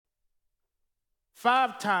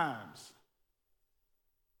5 times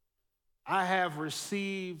I have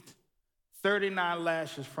received 39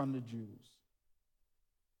 lashes from the Jews.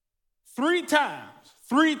 3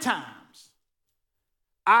 times,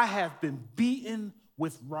 I have been beaten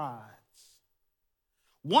with rods.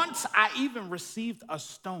 Once I even received a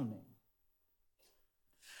stoning.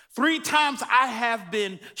 3 times I have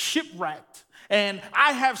been shipwrecked, and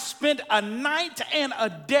I have spent a night and a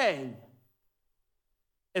day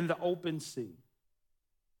in the open sea.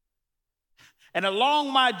 And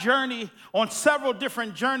along my journey, on several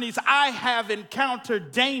different journeys, I have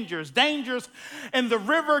encountered dangers in the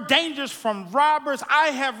river, dangers from robbers.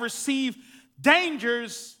 I have received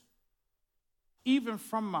dangers even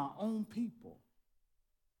from my own people.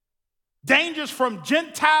 Dangers from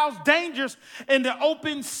Gentiles, dangers in the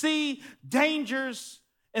open sea, dangers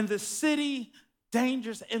in the city,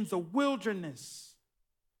 dangers in the wilderness.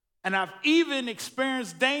 And I've even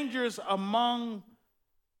experienced dangers among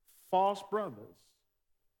false brothers.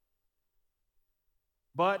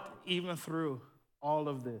 But even through all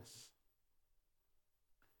of this,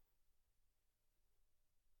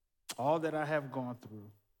 all that I have gone through,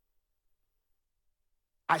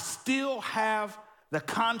 I still have the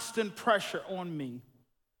constant pressure on me,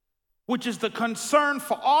 which is the concern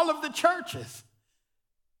for all of the churches.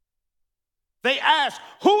 They ask,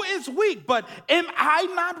 who is weak? But am I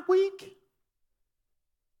not weak?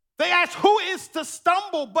 They ask, who is to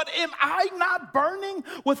stumble? But am I not burning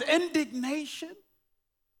with indignation?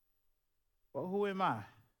 Well, who am I?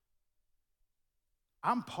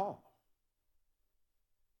 I'm Paul.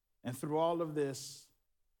 And through all of this,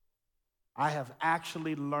 I have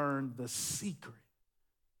actually learned the secret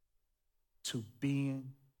to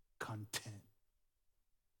being content.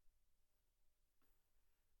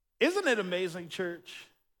 Isn't it amazing, church,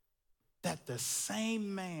 that the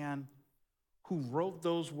same man who wrote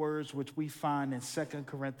those words, which we find in 2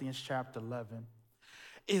 Corinthians chapter 11,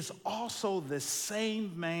 is also the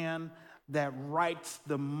same man that writes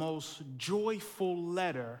the most joyful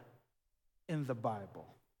letter in the Bible?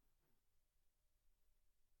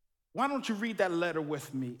 Why don't you read that letter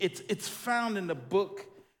with me? It's found in the book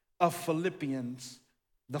of Philippians,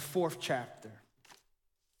 the 4th chapter,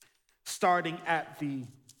 starting at the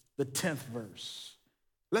 10th verse.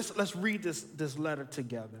 Let's read this letter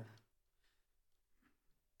together.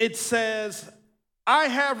 It says, I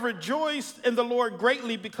have rejoiced in the Lord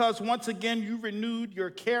greatly because once again you renewed your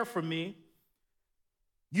care for me.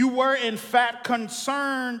 You were in fact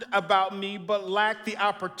concerned about me, but lacked the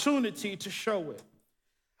opportunity to show it.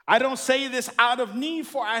 I don't say this out of need,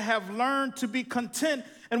 for I have learned to be content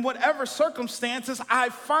in whatever circumstances I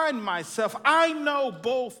find myself. I know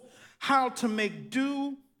both how to make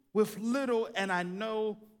do with little, and I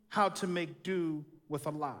know how to make do with a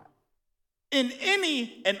lot. In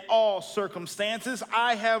any and all circumstances,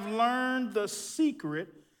 I have learned the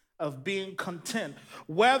secret of being content,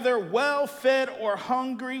 whether well-fed or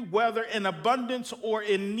hungry, whether in abundance or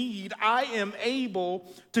in need. I am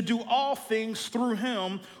able to do all things through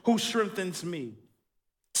him who strengthens me.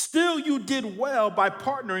 Still, you did well by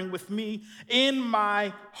partnering with me in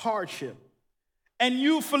my hardship. And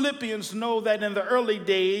you Philippians know that in the early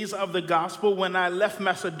days of the gospel, when I left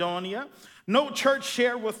Macedonia, no church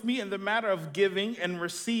shared with me in the matter of giving and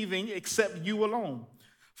receiving except you alone.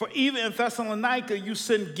 For even in Thessalonica, you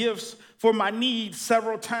sent gifts for my needs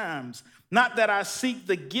several times. Not that I seek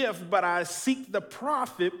the gift, but I seek the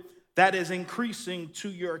profit that is increasing to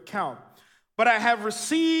your account. But I have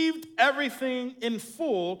received everything in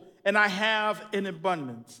full, and I have in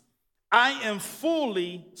abundance. I am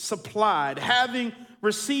fully supplied, having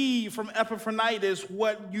received from Epaphroditus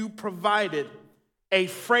what you provided, a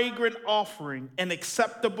fragrant offering, an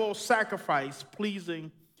acceptable sacrifice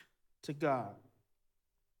pleasing to God.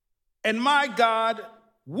 And my God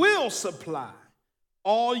will supply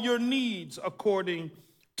all your needs according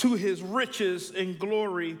to his riches and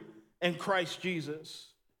glory in Christ Jesus.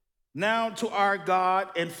 Now to our God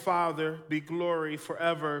and Father be glory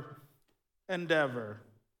forever and ever.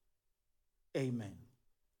 Amen.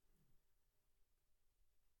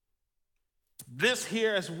 This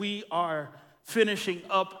here, as we are finishing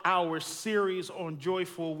up our series on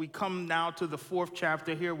joyful, we come now to the 4th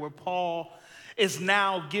chapter here where Paul is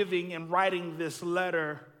now giving and writing this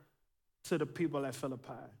letter to the people at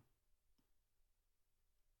Philippi.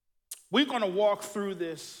 We're going to walk through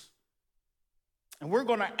this and we're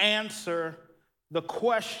going to answer the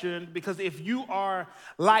question, because if you are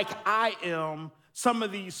like I am, some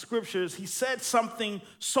of these scriptures, he said something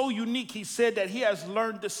so unique. He said that he has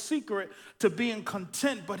learned the secret to being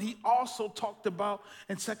content, but he also talked about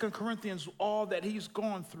in 2 Corinthians all that he's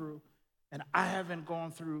gone through, and I haven't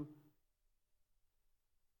gone through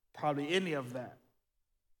probably any of that.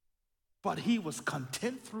 But he was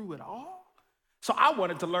content through it all. So I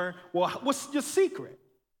wanted to learn, well, what's your secret?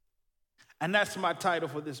 And that's my title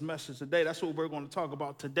for this message today. That's what we're going to talk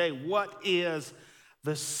about today. What is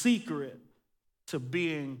the secret to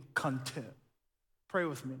being content? Pray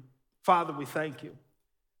with me. Father, we thank you.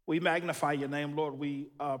 We magnify your name, Lord. We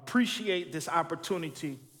appreciate this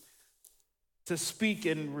opportunity to speak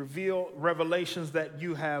and reveal revelations that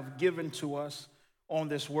you have given to us on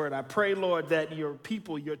this word. I pray, Lord, that your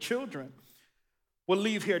people, your children, will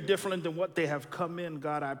leave here different than what they have come in,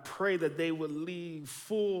 God. I pray that they will leave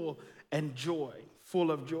full of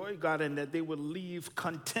joy, God, and that they will leave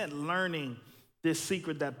content learning this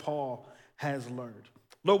secret that Paul has learned.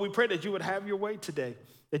 Lord, we pray that you would have your way today,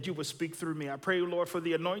 that you would speak through me. I pray, Lord, for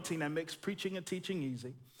the anointing that makes preaching and teaching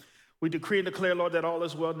easy. We decree and declare, Lord, that all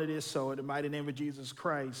is well and it is so. In the mighty name of Jesus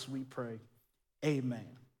Christ, we pray. Amen.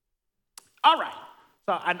 All right.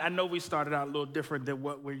 So I know we started out a little different than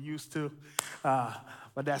what we're used to,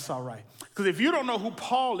 but that's all right. Because if you don't know who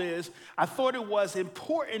Paul is, I thought it was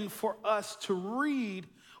important for us to read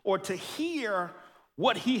or to hear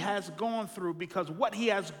what he has gone through, because what he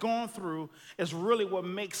has gone through is really what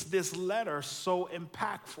makes this letter so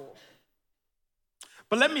impactful.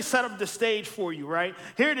 But let me set up the stage for you, right?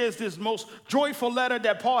 Here it is, this most joyful letter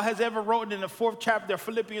that Paul has ever written in the 4th chapter of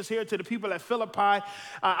Philippians here to the people at Philippi.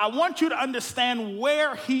 I want you to understand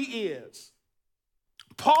where he is.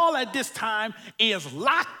 Paul at this time is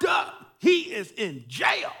locked up. He is in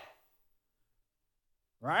jail,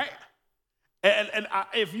 right? And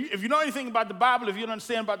if you know anything about the Bible, if you don't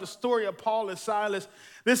understand about the story of Paul and Silas,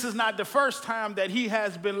 this is not the first time that he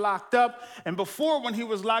has been locked up. And before, when he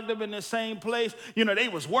was locked up in the same place, they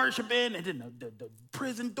was worshiping, and then the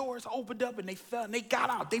prison doors opened up, and they fell, and they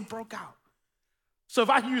got out. They broke out. So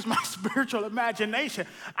if I can use my spiritual imagination,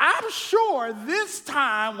 I'm sure this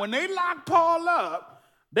time when they locked Paul up,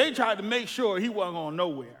 they tried to make sure he wasn't going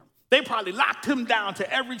nowhere. They probably locked him down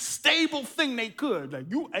to every stable thing they could. Like,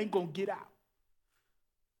 you ain't going to get out.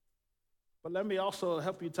 But let me also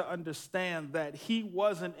help you to understand that he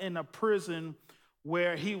wasn't in a prison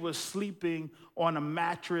where he was sleeping on a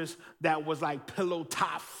mattress that was like pillow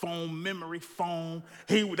top foam, memory foam.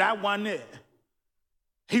 That wasn't it.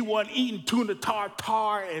 He wasn't eating tuna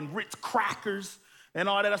tartare and Ritz crackers and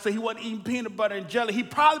all that. I said he wasn't eating peanut butter and jelly. He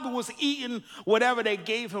probably was eating whatever they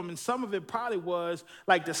gave him, and some of it probably was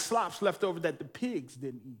like the slops left over that the pigs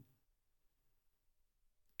didn't eat,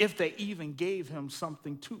 if they even gave him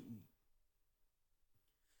something to eat.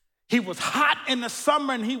 He was hot in the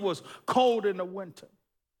summer and he was cold in the winter.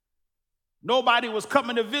 Nobody was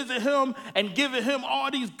coming to visit him and giving him all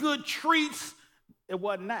these good treats. It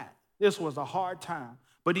wasn't that. This was a hard time.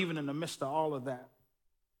 But even in the midst of all of that,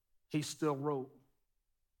 he still wrote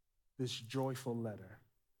this joyful letter.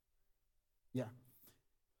 Yeah.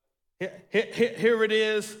 Here it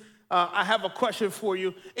is. I have a question for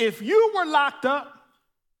you. If you were locked up,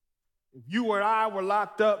 if you or I were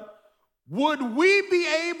locked up, would we be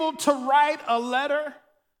able to write a letter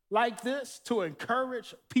like this to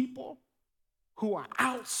encourage people who are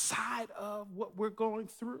outside of what we're going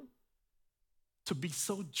through to be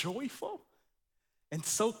so joyful and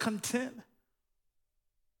so content?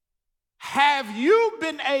 Have you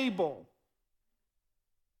been able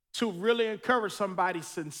to really encourage somebody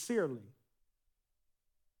sincerely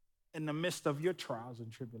in the midst of your trials and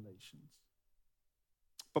tribulations?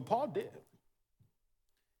 But Paul did.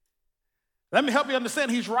 Let me help you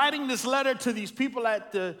understand. He's writing this letter to these people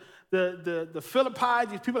at the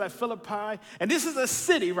Philippi, these people at Philippi. And this is a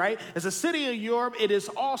city, right? It's a city in Europe. It is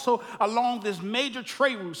also along this major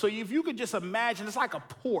trade route. So if you could just imagine, it's like a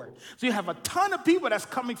port. So you have a ton of people that's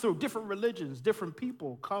coming through, different religions, different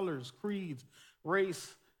people, colors, creeds,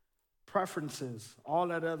 race, preferences, all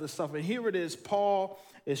that other stuff. And here it is, Paul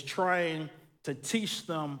is trying to teach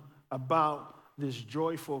them about this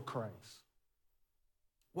joyful Christ.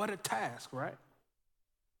 What a task, right?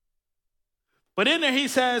 But in there he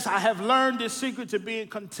says, I have learned this secret to being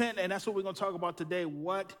content, and that's what we're going to talk about today.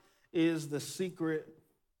 What is the secret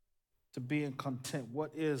to being content?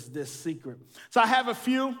 What is this secret? So I have a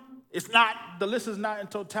few. The list is not in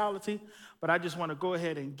totality, but I just want to go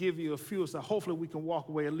ahead and give you a few, so hopefully we can walk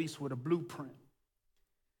away at least with a blueprint.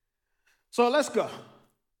 So let's go.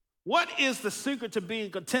 What is the secret to being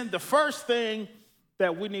content? The first thing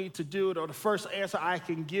that we need to do, or the first answer I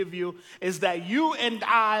can give you, is that you and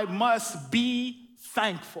I must be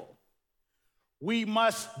thankful. We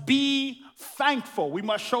must be thankful. We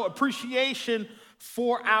must show appreciation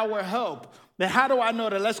for our help. Now, how do I know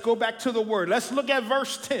that? Let's go back to the word. Let's look at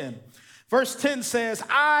verse 10. Verse 10 says,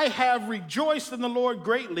 I have rejoiced in the Lord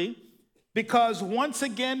greatly because once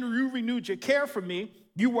again you renewed your care for me.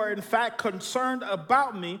 You were in fact concerned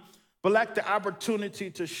about me, but lacked the opportunity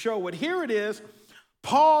to show it. Here it is.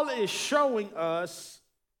 Paul is showing us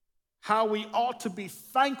how we ought to be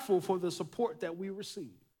thankful for the support that we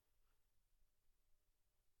receive.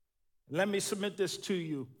 Let me submit this to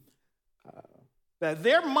you, that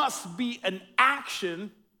there must be an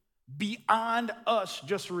action beyond us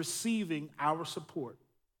just receiving our support.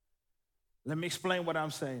 Let me explain what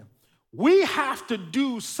I'm saying. We have to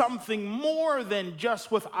do something more than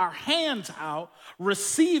just with our hands out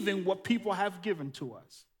receiving what people have given to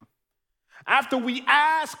us. After we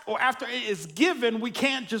ask or after it is given, we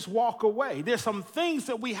can't just walk away. There's some things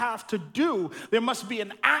that we have to do. There must be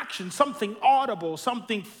an action, something audible,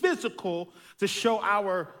 something physical to show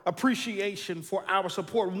our appreciation for our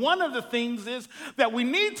support. One of the things is that we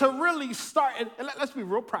need to really start, and let's be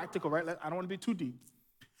real practical, right? I don't want to be too deep.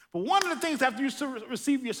 But one of the things after you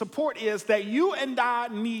receive your support is that you and I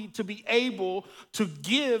need to be able to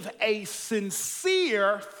give a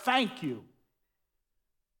sincere thank you.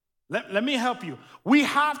 Let me help you. We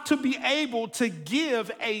have to be able to give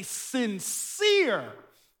a sincere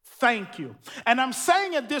thank you. And I'm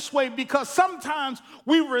saying it this way because sometimes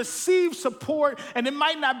we receive support and it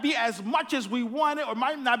might not be as much as we wanted, or it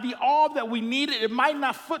might not be all that we needed. It might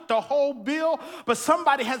not foot the whole bill, but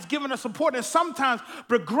somebody has given us support, and sometimes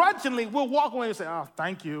begrudgingly we'll walk away and say, oh,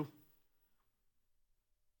 thank you.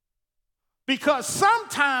 Because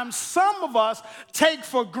sometimes some of us take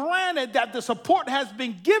for granted that the support has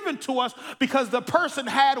been given to us because the person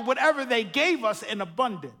had whatever they gave us in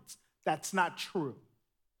abundance. That's not true.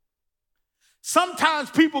 Sometimes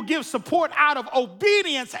people give support out of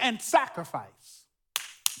obedience and sacrifice.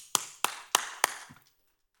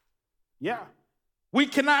 Yeah. We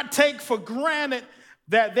cannot take for granted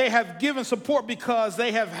that they have given support because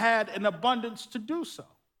they have had an abundance to do so.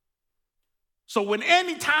 So when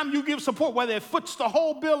any time you give support, whether it foots the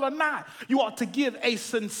whole bill or not, you ought to give a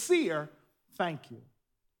sincere thank you.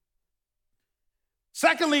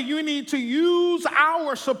 Secondly, you need to use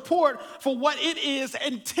our support for what it is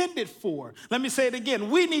intended for. Let me say it again.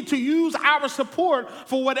 We need to use our support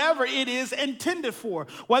for whatever it is intended for.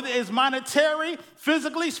 Whether it's monetary,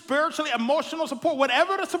 physically, spiritually, emotional support,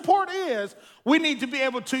 whatever the support is, we need to be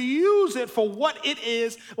able to use it for what it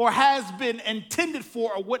is or has been intended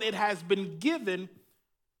for, or what it has been given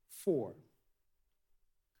for.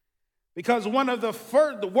 Because one of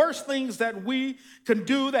the worst things that we can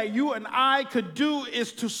do, that you and I could do,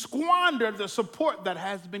 is to squander the support that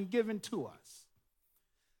has been given to us.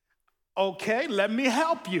 Okay, let me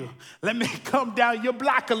help you. Let me come down your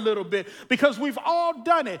block a little bit, because we've all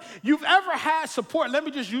done it. You've ever had support? Let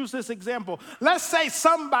me just use this example. Let's say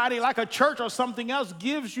somebody like a church or something else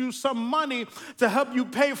gives you some money to help you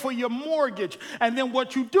pay for your mortgage. And then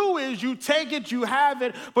what you do is you take it, you have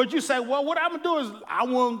it, but you say, well, what I'm going to do is I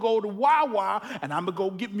want to go to Wawa and I'm going to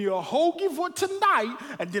go get me a hoagie for tonight,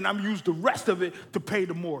 and then I'm going to use the rest of it to pay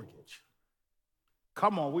the mortgage.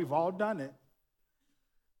 Come on, we've all done it.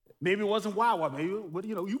 Maybe it wasn't Wawa. Maybe,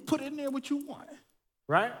 you put in there what you want,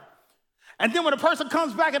 right? And then when a person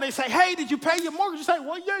comes back and they say, hey, did you pay your mortgage? You say,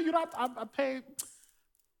 well, yeah, I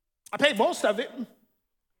paid most of it.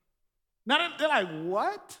 Now they're like,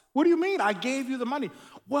 what? What do you mean? I gave you the money.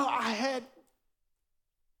 Well, I had.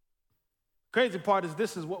 Crazy part is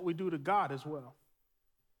this is what we do to God as well.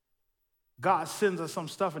 God sends us some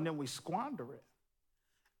stuff and then we squander it.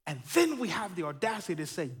 And then we have the audacity to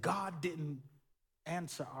say God didn't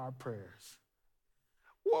answer our prayers.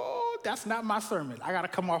 Whoa, that's not my sermon. I got to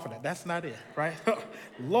come off of that. That's not it, right?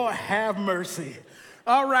 Lord have mercy.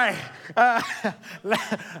 All right.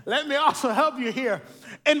 Let me also help you here.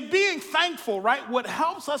 In being thankful, right, what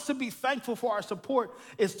helps us to be thankful for our support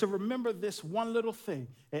is to remember this one little thing.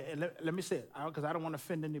 And let me say it, because I don't want to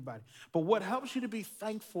offend anybody. But what helps you to be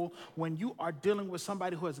thankful when you are dealing with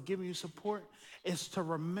somebody who has given you support is to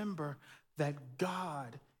remember that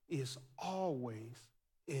God is always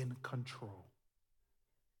in control.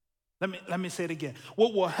 Let me say it again.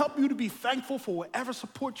 What will help you to be thankful for whatever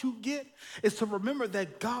support you get is to remember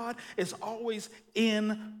that God is always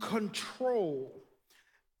in control.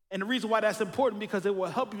 And the reason why that's important, because it will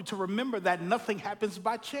help you to remember that nothing happens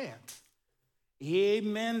by chance.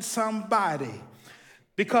 Amen, somebody.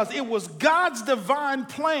 Because it was God's divine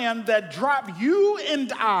plan that dropped you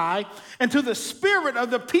and I into the spirit of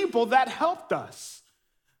the people that helped us.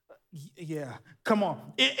 Yeah, come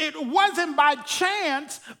on. It wasn't by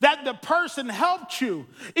chance that the person helped you.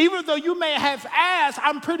 Even though you may have asked,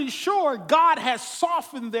 I'm pretty sure God has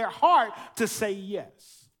softened their heart to say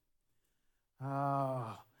yes.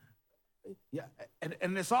 Yeah,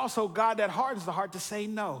 and it's also God that hardens the heart to say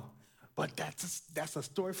no. But that's a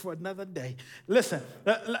story for another day. Listen,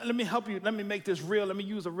 let me help you. Let me make this real. Let me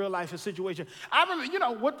use a real life situation. I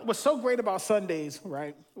remember, what's so great about Sundays,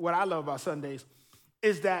 right? What I love about Sundays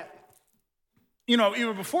is that,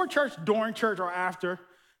 either before church, during church, or after,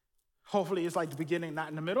 hopefully it's like the beginning, not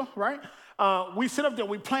in the middle, right? We sit up there,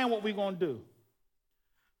 we plan what we're going to do.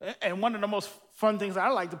 And one of the most fun things I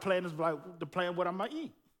like to plan is like to plan what I'm going to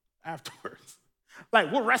eat afterwards.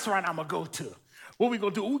 Like what restaurant I'm going to go to. What we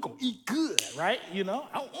going to do? We're going to eat good, right? I'm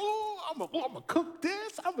going to cook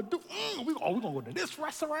this. I'm going to do, we're going to go to this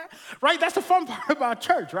restaurant, right? That's the fun part about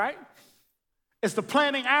church, right? It's the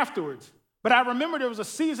planning afterwards. But I remember there was a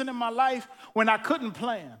season in my life when I couldn't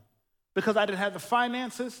plan because I didn't have the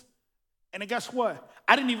finances. And guess what?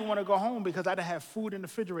 I didn't even want to go home because I didn't have food in the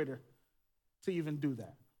refrigerator to even do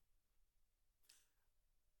that.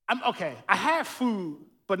 I had food,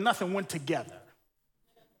 but nothing went together,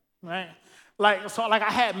 right? Like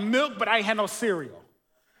I had milk, but I ain't had no cereal,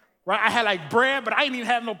 right? I had like bread, but I didn't even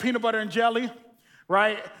have no peanut butter and jelly,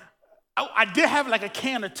 right? I did have like a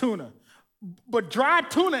can of tuna, but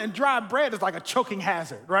dried tuna and dry bread is like a choking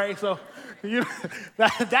hazard, right? So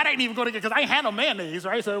that ain't even going together because I ain't had no mayonnaise,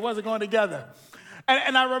 right? So it wasn't going together.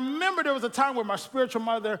 And I remember there was a time where my spiritual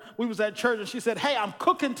mother, we was at church, and she said, hey, I'm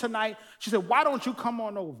cooking tonight. She said, why don't you come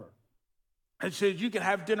on over? And she said, you can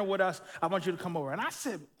have dinner with us. I want you to come over. And I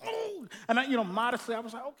said, oh. And modestly, I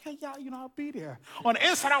was like, okay, yeah, I'll be there. On the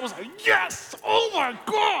inside, I was like, yes, oh my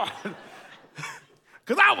God.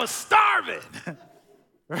 Because I was starving.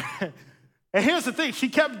 And here's the thing, she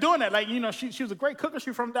kept doing that. Like, she was a great cooker.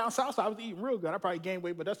 She was from down south, so I was eating real good. I probably gained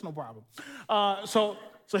weight, but that's no problem.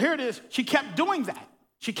 So here it is. She kept doing that.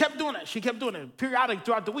 She kept doing it. Periodically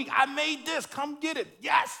throughout the week. I made this. Come get it.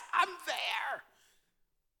 Yes, I'm there.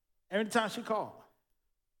 Every time she called.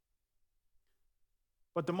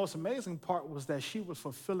 But the most amazing part was that she was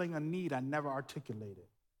fulfilling a need I never articulated.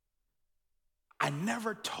 I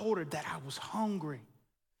never told her that I was hungry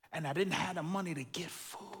and I didn't have the money to get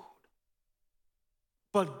food.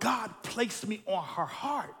 But God placed me on her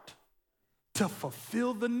heart to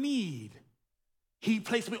fulfill the need. He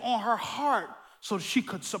placed me on her heart so she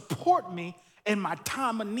could support me in my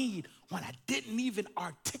time of need when I didn't even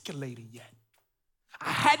articulate it yet.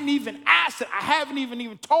 I hadn't even asked it. I haven't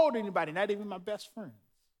even told anybody, not even my best friend.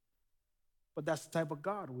 But that's the type of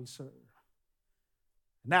God we serve.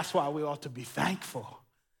 And that's why we ought to be thankful,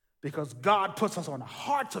 because God puts us on the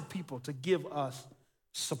hearts of people to give us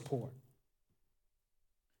support.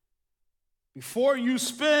 Before you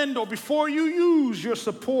spend or before you use your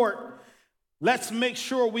support, let's make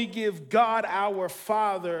sure we give God our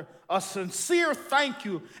Father a sincere thank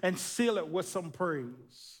you and seal it with some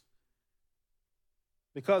praise.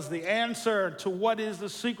 Because the answer to what is the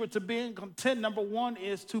secret to being content, number one,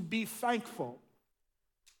 is to be thankful.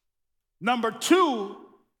 Number two,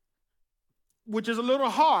 which is a little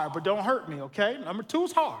hard, but don't hurt me, okay? Number two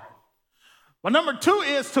is hard. But number two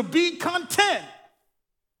is to be content.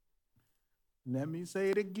 Let me say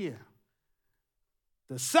it again.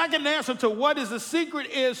 The second answer to what is the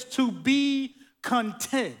secret is to be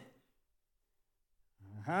content.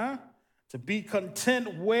 To be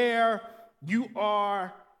content where you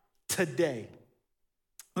are today.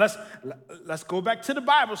 Let's go back to the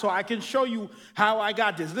Bible so I can show you how I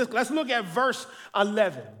got this. Let's look at verse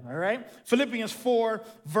 11, all right? Philippians 4,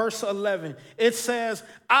 verse 11. It says,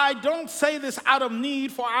 I don't say this out of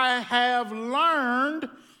need, for I have learned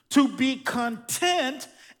to be content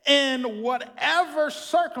in whatever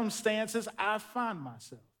circumstances I find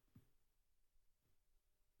myself.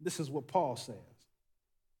 This is what Paul says.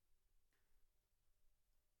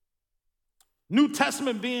 New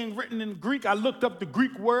Testament being written in Greek, I looked up the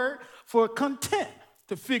Greek word for content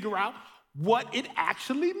to figure out what it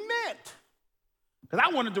actually meant. Because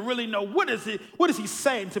I wanted to really know what is he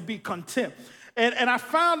saying to be content. And I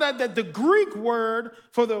found out that the Greek word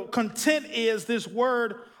for the content is this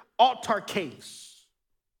word autarkes.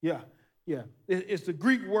 Yeah. It's the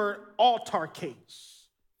Greek word autarkes.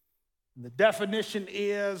 The definition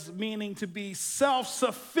is meaning to be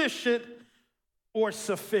self-sufficient or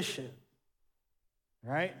sufficient.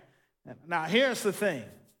 Right? Now, here's the thing.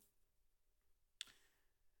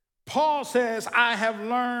 Paul says, I have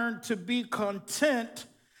learned to be content,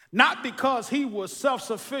 not because he was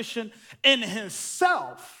self-sufficient in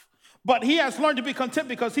himself, but he has learned to be content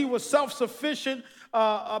because he was self-sufficient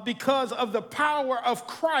because of the power of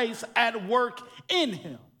Christ at work in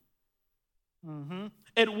him.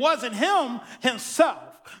 It wasn't him himself.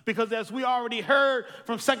 Because as we already heard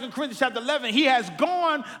from 2 Corinthians chapter 11, he has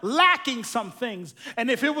gone lacking some things.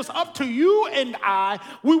 And if it was up to you and I,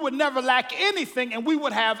 we would never lack anything, and we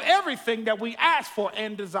would have everything that we ask for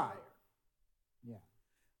and desire.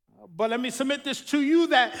 But let me submit this to you,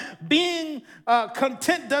 that being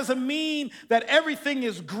content doesn't mean that everything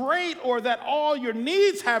is great or that all your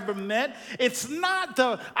needs have been met. It's not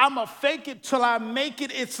the I'm going to fake it till I make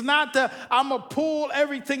it. It's not the I'm going to pull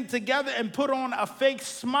everything together and put on a fake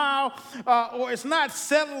smile. Or it's not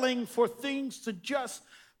settling for things to just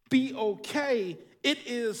be okay. It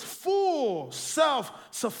is full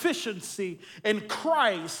self-sufficiency in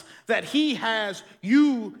Christ that he has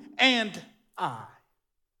you and I.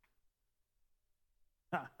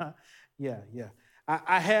 Yeah.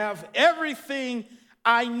 I have everything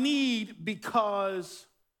I need because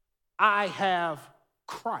I have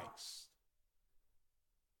Christ.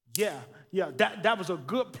 Yeah. That was a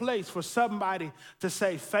good place for somebody to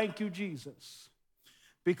say, thank you, Jesus.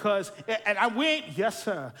 Because, and I went, yes,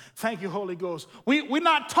 sir. Thank you, Holy Ghost. We're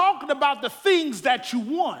not talking about the things that you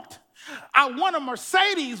want. I want a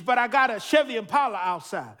Mercedes, but I got a Chevy Impala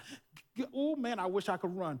outside. Oh, man, I wish I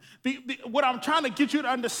could run. What I'm trying to get you to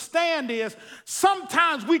understand is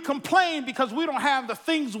sometimes we complain because we don't have the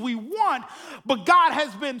things we want, but God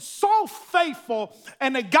has been so faithful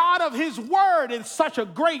and the God of his word and such a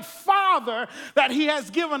great father that he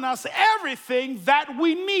has given us everything that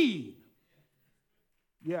we need.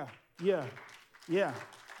 Yeah.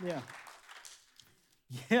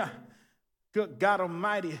 Good God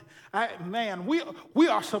Almighty. We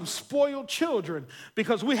are some spoiled children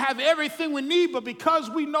because we have everything we need, but because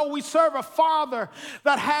we know we serve a Father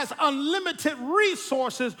that has unlimited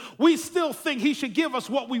resources, we still think he should give us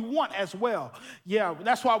what we want as well. Yeah,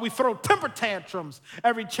 that's why we throw temper tantrums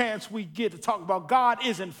every chance we get to talk about God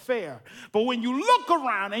isn't fair. But when you look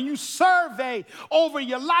around and you survey over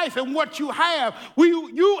your life and what you have,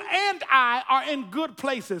 you and I are in good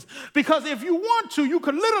places. Because if you want to, you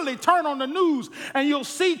can literally turn on the news and you'll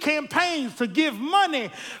see campaigns to give money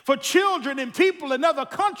for children and people in other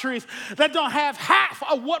countries that don't have half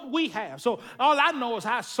of what we have. So all I know is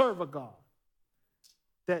I serve a God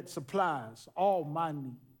that supplies all my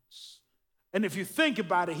needs. And if you think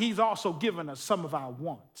about it, he's also given us some of our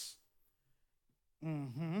wants.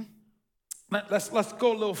 Let's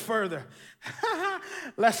go a little further.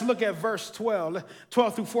 Let's look at verse 12.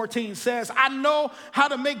 12 through 14 says, I know how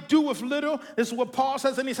to make do with little. This is what Paul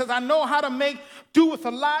says. And he says, I know how to make do with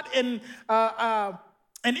a lot. In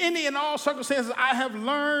any and all circumstances, I have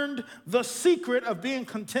learned the secret of being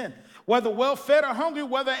content. Whether well-fed or hungry,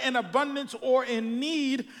 whether in abundance or in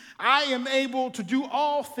need, I am able to do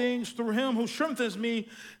all things through him who strengthens me.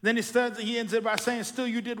 Then he ends it by saying, still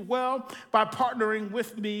you did well by partnering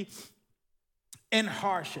with me in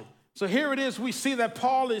hardship. So here it is, we see that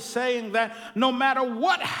Paul is saying that no matter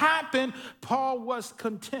what happened, Paul was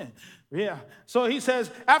content. Yeah. So he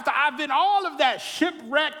says, after I've been all of that,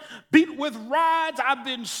 shipwrecked, beat with rods, I've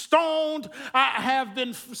been stoned, I have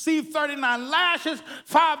received 39 lashes,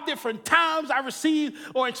 5 different times I received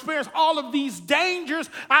or experienced all of these dangers,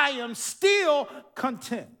 I am still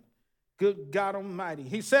content. Good God Almighty.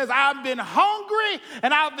 He says, I've been hungry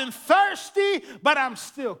and I've been thirsty, but I'm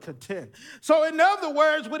still content. So in other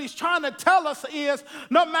words, what he's trying to tell us is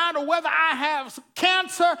no matter whether I have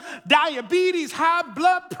cancer, diabetes, high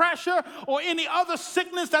blood pressure, or any other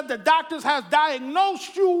sickness that the doctors have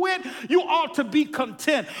diagnosed you with, you ought to be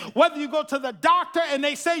content. Whether you go to the doctor and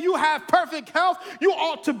they say you have perfect health, you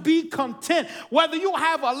ought to be content. Whether you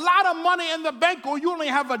have a lot of money in the bank or you only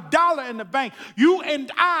have $1 in the bank, you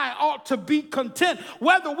and I ought to be content.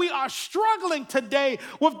 Whether we are struggling today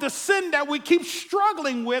with the sin that we keep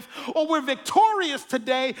struggling with, or we're victorious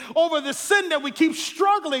today over the sin that we keep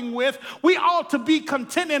struggling with, we ought to be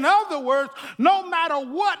content. In other words, no matter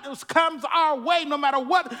what comes our way, no matter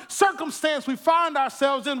what circumstance we find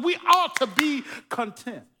ourselves in, we ought to be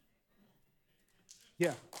content.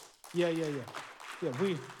 Yeah.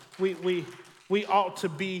 We ought to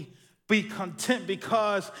be content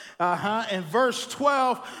because in verse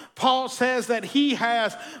 12, Paul says that he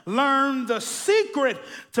has learned the secret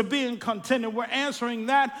to being content. And we're answering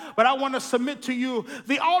that, but I want to submit to you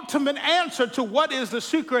the ultimate answer to what is the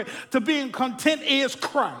secret to being content is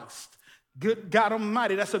Christ. Good God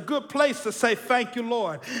Almighty. That's a good place to say thank you,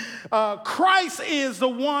 Lord. Christ is the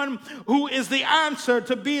one who is the answer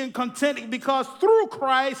to being content, because through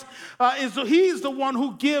Christ, he's the one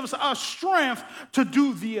who gives us strength to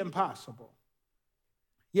do the impossible.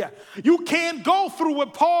 Yeah, you can't go through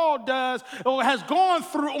what Paul does or has gone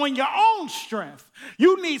through on your own strength.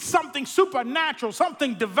 You need something supernatural,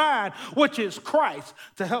 something divine, which is Christ,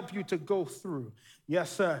 to help you to go through. Yes,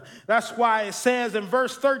 sir. That's why it says in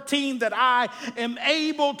verse 13 that I am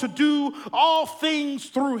able to do all things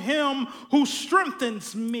through him who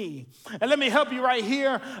strengthens me. And let me help you right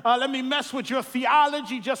here. Let me mess with your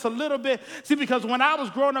theology just a little bit. See, because when I was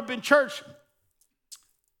growing up in church,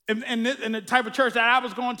 in the type of church that I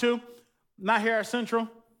was going to, not here at Central,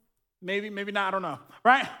 maybe not, I don't know,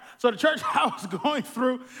 right? So the church I was going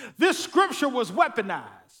through, this scripture was weaponized.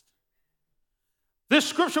 This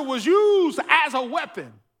scripture was used as a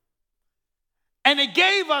weapon. And it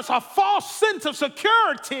gave us a false sense of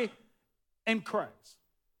security in Christ.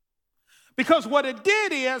 Because what it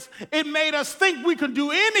did is, it made us think we could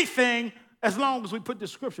do anything as long as we put the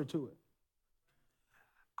scripture to it.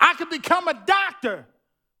 I could become a doctor,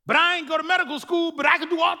 but I ain't go to medical school, but I can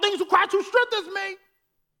do all things through Christ who strengthens me.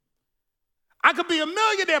 I could be a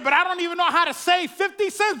millionaire, but I don't even know how to save 50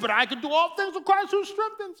 cents, but I can do all things through Christ who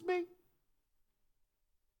strengthens me.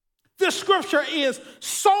 This scripture is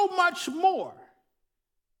so much more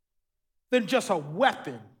than just a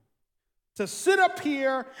weapon to sit up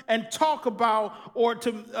here and talk about, or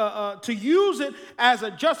to use it as a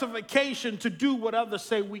justification to do what others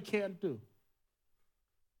say we can't do.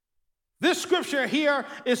 This scripture here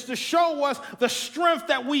is to show us the strength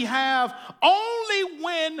that we have only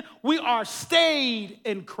when we are stayed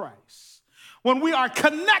in Christ, when we are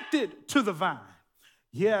connected to the vine.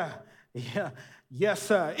 Yes,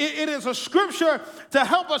 sir. It is a scripture to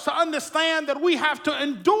help us to understand that we have to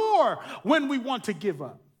endure when we want to give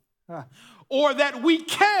up. Or that we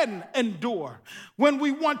can endure when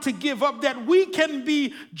we want to give up, that we can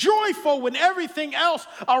be joyful when everything else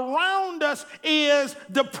around us is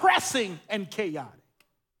depressing and chaotic.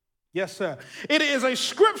 Yes, sir. It is a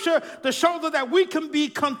scripture to show that we can be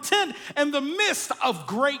content in the midst of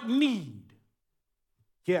great need.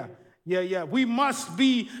 Yeah. We must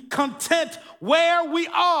be content where we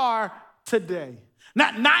are today.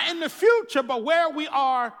 Not in the future, but where we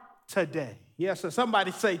are today. Yes, sir.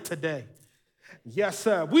 Somebody say today. Yes,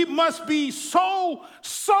 sir. We must be so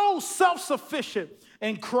self-sufficient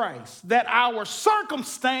in Christ that our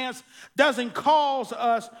circumstance doesn't cause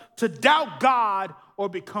us to doubt God or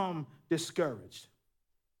become discouraged.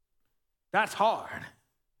 That's hard.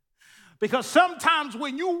 Because sometimes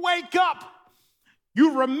when you wake up,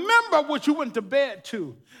 you remember what you went to bed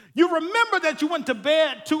to. You remember that you went to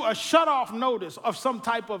bed to a shut-off notice of some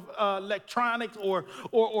type of electronics or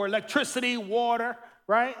electricity, water,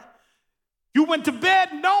 right? You went to bed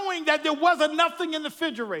knowing that there wasn't nothing in the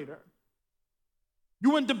refrigerator.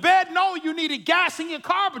 You went to bed knowing you needed gas in your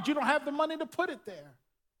car, but you don't have the money to put it there.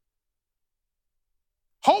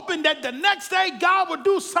 Hoping that the next day God would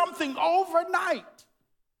do something overnight.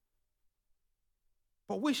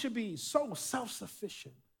 But we should be so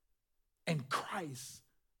self-sufficient in Christ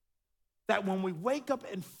that when we wake up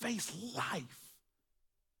and face life,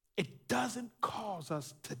 it doesn't cause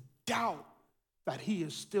us to doubt that he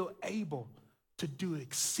is still able to do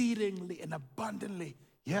exceedingly and abundantly,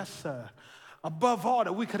 yes, sir, above all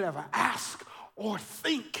that we could ever ask or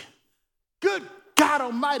think. Good God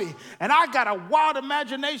Almighty. And I got a wild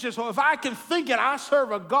imagination, so if I can think it, I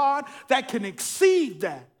serve a God that can exceed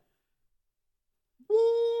that.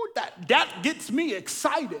 Ooh, that gets me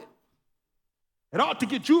excited. It ought to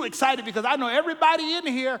get you excited because I know everybody in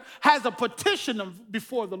here has a petition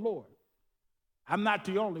before the Lord. I'm not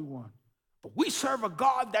the only one. But we serve a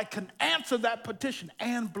God that can answer that petition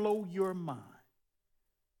and blow your mind.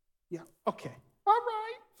 Yeah, okay. All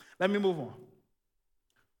right. Let me move on.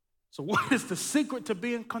 So what is the secret to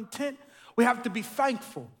being content? We have to be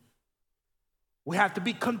thankful. We have to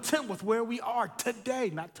be content with where we are today,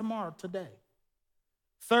 not tomorrow, today.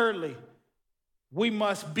 Thirdly, we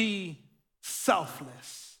must be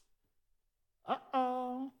selfless.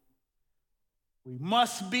 We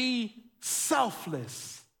must be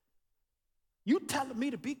selfless. You telling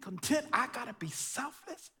me to be content, I gotta be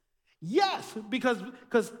selfless? Yes, because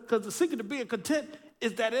the secret to being content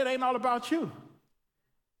is that it ain't all about you.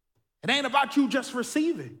 It ain't about you just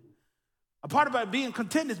receiving. A part about being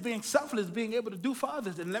content is being selfless, being able to do for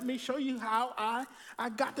others. And let me show you how I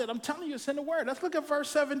got that. I'm telling you, it's in the word. Let's look at verse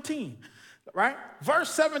 17, right?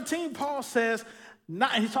 Verse 17, Paul says,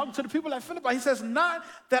 and he's talking to the people at Philippi. He says, not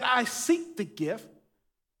that I seek the gift,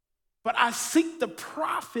 but I seek the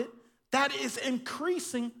profit that is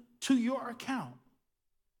increasing to your account.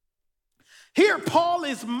 Here, Paul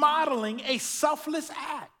is modeling a selfless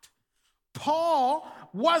act. Paul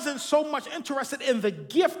wasn't so much interested in the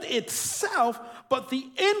gift itself, but the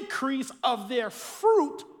increase of their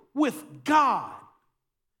fruit with God.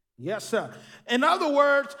 Yes, sir. In other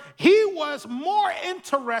words, he was more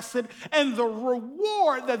interested in the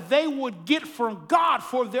reward that they would get from God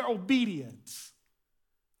for their obedience.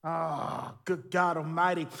 Ah, good God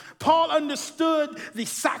Almighty. Paul understood the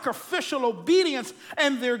sacrificial obedience,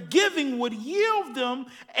 and their giving would yield them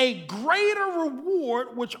a greater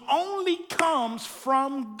reward, which only comes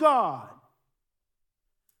from God.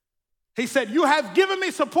 He said, you have given me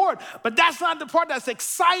support, but that's not the part that's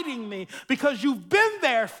exciting me, because you've been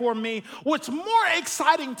there for me. What's more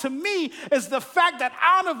exciting to me is the fact that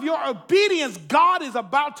out of your obedience, God is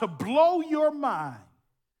about to blow your mind.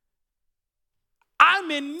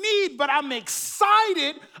 I'm in need, but I'm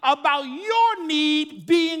excited about your need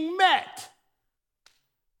being met.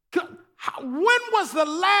 When was the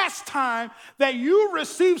last time that you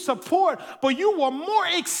received support, but you were more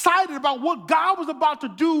excited about what God was about to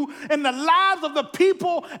do in the lives of the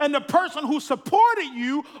people and the person who supported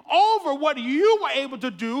you over what you were able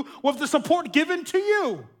to do with the support given to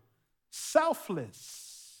you? Selfless.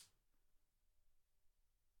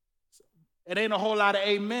 It ain't a whole lot of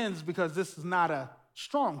amens, because this is not a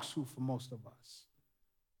strong suit for most of us.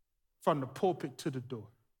 From the pulpit to the door.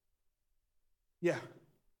 Yeah.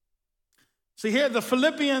 See here, the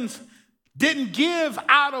Philippians didn't give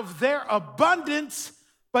out of their abundance,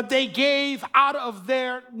 but they gave out of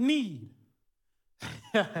their need.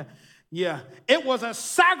 Yeah. It was a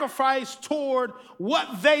sacrifice toward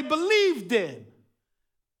what they believed in.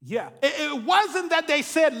 Yeah. It wasn't that they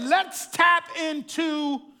said, let's tap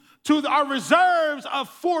into our reserves of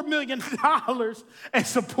 $4 million and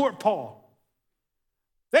support Paul.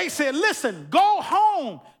 They said, listen, go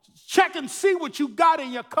home, check and see what you got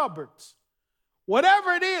in your cupboards.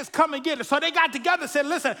 Whatever it is, come and get it. So they got together and said,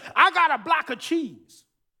 listen, I got a block of cheese.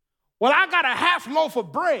 Well, I got a half loaf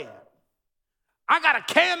of bread. I got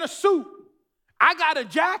a can of soup. I got a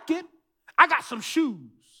jacket. I got some shoes.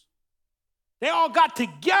 They all got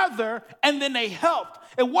together and then they helped.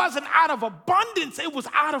 It wasn't out of abundance. It was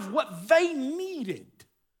out of what they needed.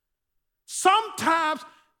 Sometimes,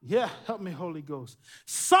 yeah, help me, Holy Ghost.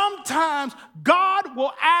 Sometimes God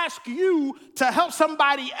will ask you to help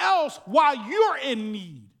somebody else while you're in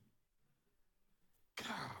need.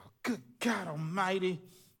 God, good God Almighty.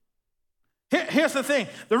 Here's the thing.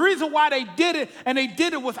 The reason why they did it, and they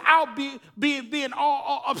did it without being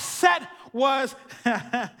all upset, was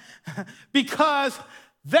because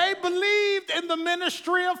they believed in the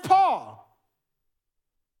ministry of Paul.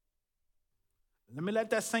 Let me let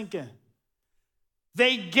that sink in.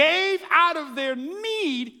 They gave out of their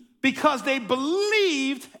need because they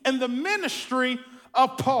believed in the ministry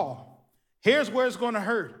of Paul. Here's where it's going to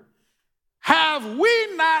hurt. Have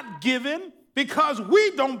we not given because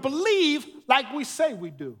we don't believe like we say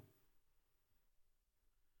we do?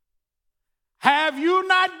 Have you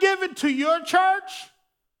not given to your church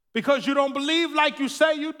because you don't believe like you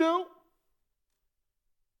say you do?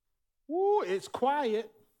 Ooh, it's quiet.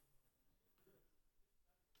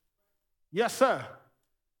 Yes, sir.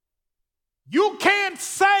 You can't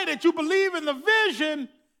say that you believe in the vision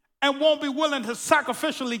and won't be willing to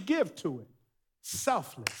sacrificially give to it.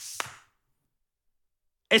 Selfless.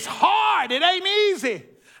 It's hard. It ain't easy.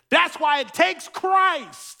 That's why it takes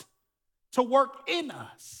Christ to work in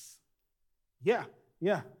us. Yeah.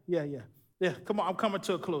 Come on, I'm coming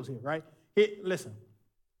to a close here, right? Listen.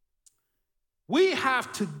 We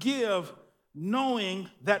have to give knowing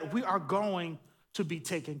that we are going to be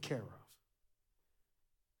taken care of.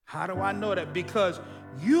 How do I know that? Because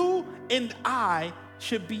you and I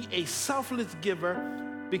should be a selfless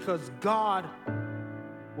giver, because God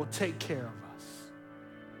will take care of us.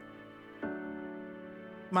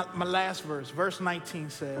 My last verse 19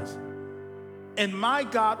 says, and my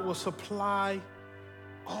God will supply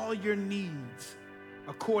all your needs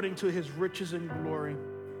according to his riches and glory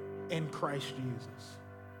in Christ Jesus.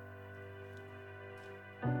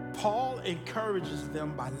 Paul encourages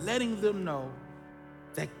them by letting them know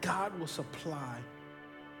that God will supply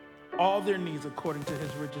all their needs according to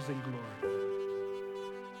his riches and glory.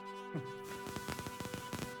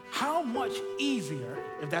 How much easier,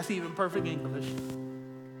 if that's even perfect English,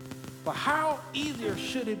 but how easier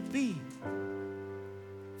should it be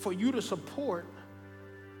for you to support,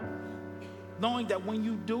 knowing that when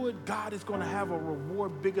you do it, God is going to have a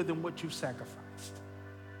reward bigger than what you sacrificed?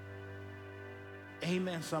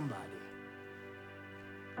 Amen, somebody.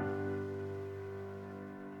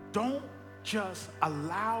 Don't just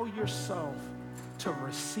allow yourself to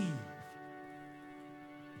receive.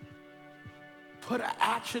 Put an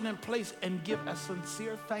action in place and give a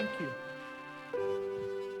sincere thank you.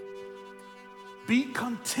 Be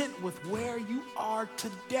content with where you are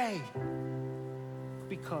today,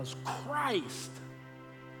 because Christ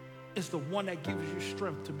is the one that gives you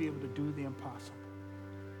strength to be able to do the impossible.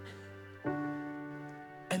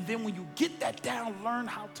 And then when you get that down, learn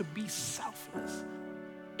how to be selfless.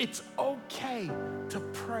 It's okay to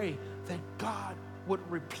pray that God would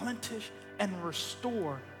replenish and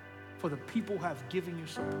restore for the people who have given you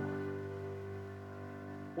support.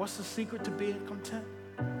 What's the secret to being content?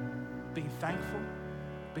 Being thankful,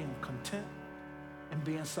 being content, and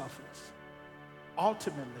being selfless.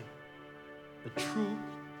 Ultimately, the true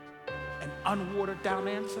and unwatered down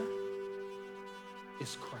answer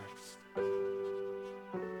is Christ.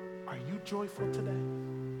 Are you joyful today?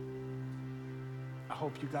 I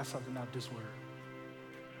hope you got something out of this word.